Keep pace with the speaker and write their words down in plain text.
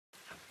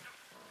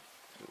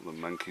the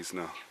monkeys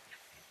now.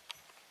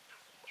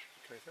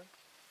 Okay, sir.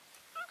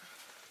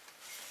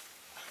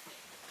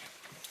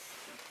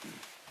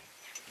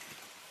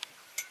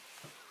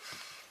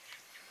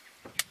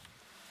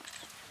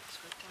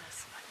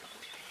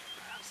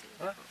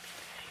 Huh?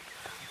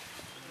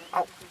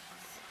 Au!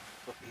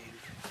 For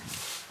helvede.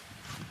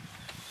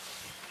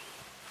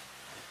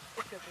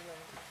 Og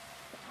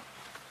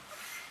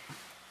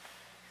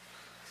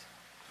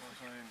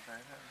så en bag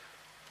her.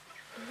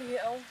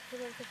 Lige af.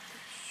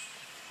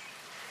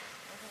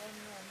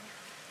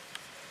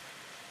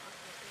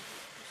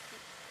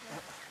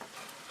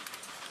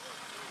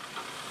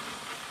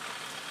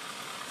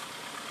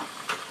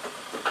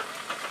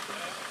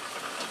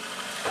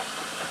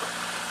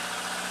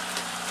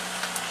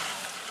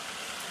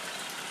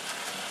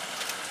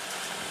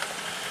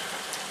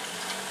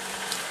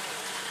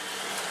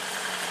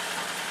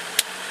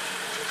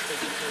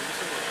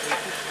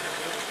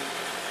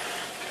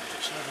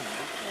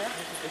 Ja,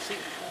 du kan se.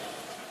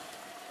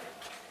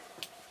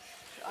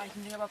 Ej,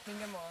 den ligger bare på en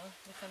måde.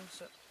 Det er fandme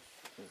sødt.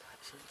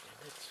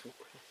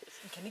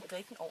 Den kan ikke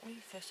drikke den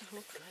ordentligt første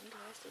hug.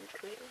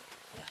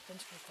 Ja, den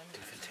skal fandme. Det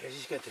er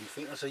fantastisk, at den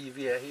finder sig i,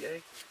 vi er her,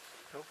 ikke?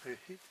 Okay.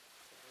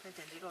 Men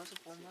den ligger også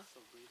og brummer.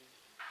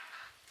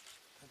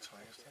 Den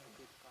trækker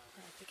stadig.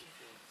 Ja, det kan jeg.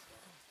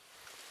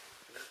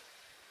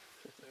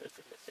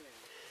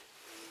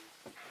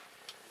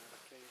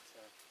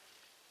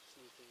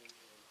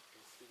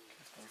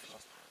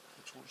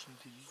 Jeg tror, det er sådan en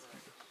lille by.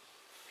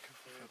 Jeg kan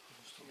få fat på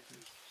den store by.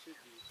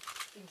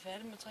 Er den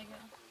færdig med at trække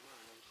vejret?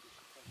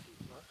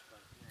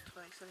 Jeg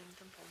tror ikke, så længe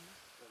den brummer.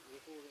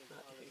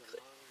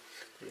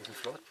 Det er en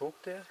flot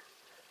bugt, der.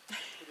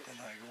 Den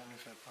har ikke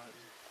ordentligt fat på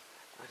halsen.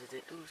 Var det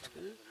den, du ville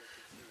skyde?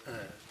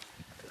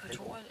 Jeg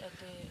tror,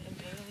 at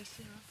Impala ikke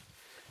siger noget.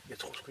 Jeg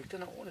tror sgu ikke,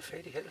 den har ordentligt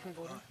fat i halsen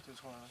på den. Nej, det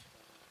tror jeg ikke.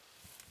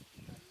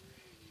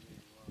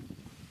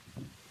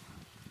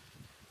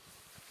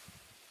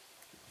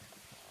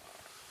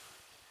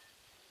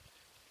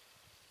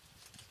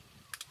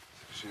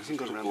 She hasn't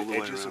got it all the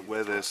edges of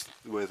where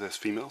there's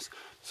females,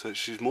 so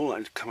she's more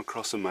likely to come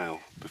across a male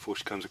before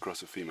she comes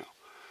across a female,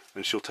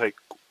 and she'll take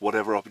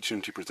whatever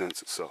opportunity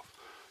presents itself.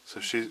 So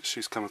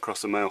she's come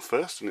across a male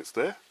first, and it's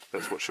there.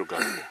 That's what she'll go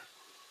for.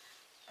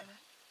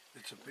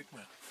 It's a big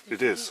man.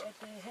 It is,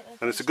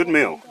 and it's a good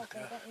meal.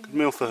 Good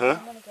meal for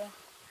her.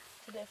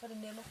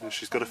 And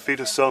she's got to feed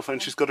herself, and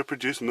she's got to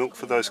produce milk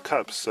for those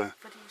cubs. So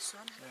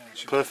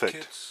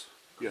perfect.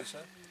 Yeah.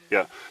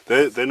 Yeah,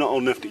 they're not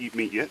old enough to eat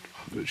meat yet,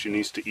 but she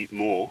needs to eat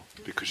more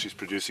because she's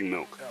producing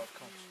milk.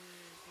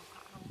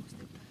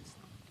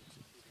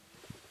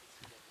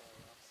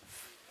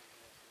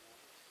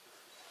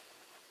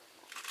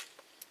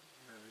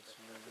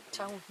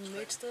 Tager hun den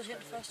med et sted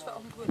hen først, før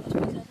hun begynder at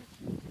spise af den?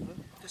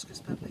 Du skal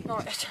spørge på hende.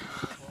 Nå, ja.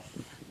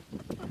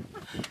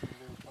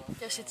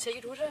 Does it take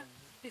it with her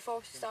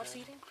before she starts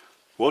eating?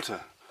 Water.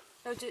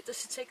 No,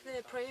 does it take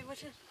the prey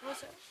with it?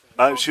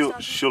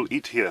 She'll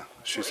eat here.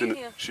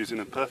 She's in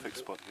a perfect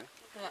spot here.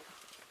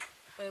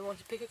 Yeah. Want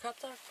to pick a cup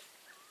there?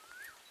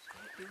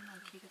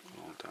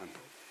 All done.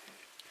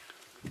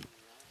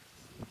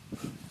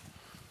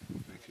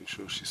 Making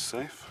sure she's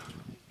safe.